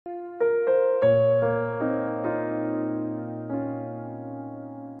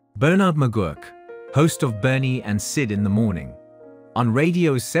Bernard McGuirk, host of Bernie and Sid in the Morning, on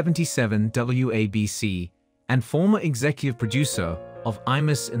Radio 77 WABC and former executive producer of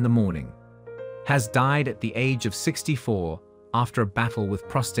Imus in the Morning, has died at the age of 64 after a battle with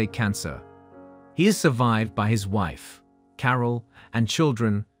prostate cancer. He is survived by his wife, Carol, and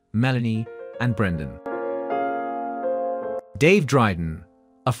children, Melanie and Brendan. Dave Dryden,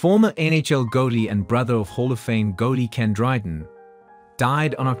 a former NHL goalie and brother of Hall of Fame goalie Ken Dryden,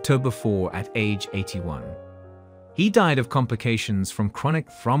 died on October 4 at age 81. He died of complications from chronic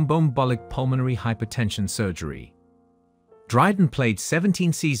thromboembolic pulmonary hypertension surgery. Dryden played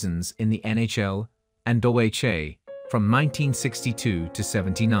 17 seasons in the NHL and OHA from 1962 to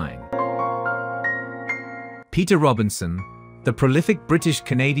 79. Peter Robinson, the prolific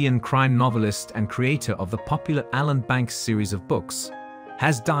British-Canadian crime novelist and creator of the popular Alan Banks series of books,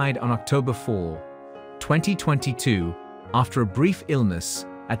 has died on October 4, 2022, after a brief illness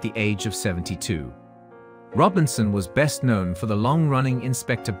at the age of 72. Robinson was best known for the long-running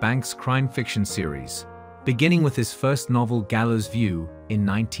Inspector Banks crime fiction series, beginning with his first novel Gallows View in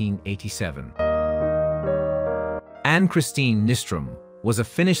 1987. Ann-Christine Nystrom was a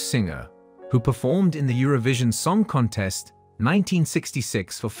Finnish singer who performed in the Eurovision Song Contest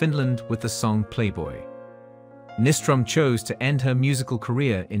 1966 for Finland with the song Playboy. Nystrom chose to end her musical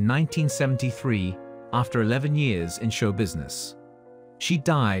career in 1973 after 11 years in show business. She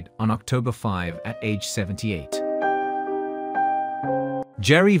died on October 5 at age 78.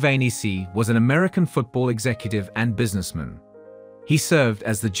 Jerry Vainisi was an American football executive and businessman. He served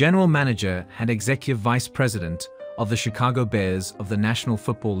as the general manager and executive vice president of the Chicago Bears of the National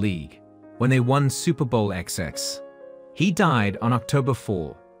Football League when they won Super Bowl XX. He died on October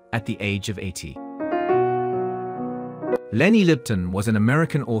 4 at the age of 80. Lenny Lipton was an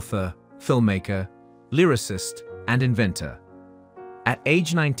American author, filmmaker, lyricist, and inventor. At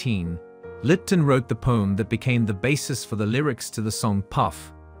age 19, Lipton wrote the poem that became the basis for the lyrics to the song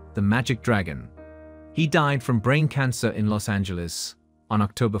Puff, the Magic Dragon. He died from brain cancer in Los Angeles on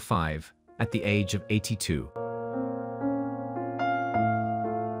October 5 at the age of 82.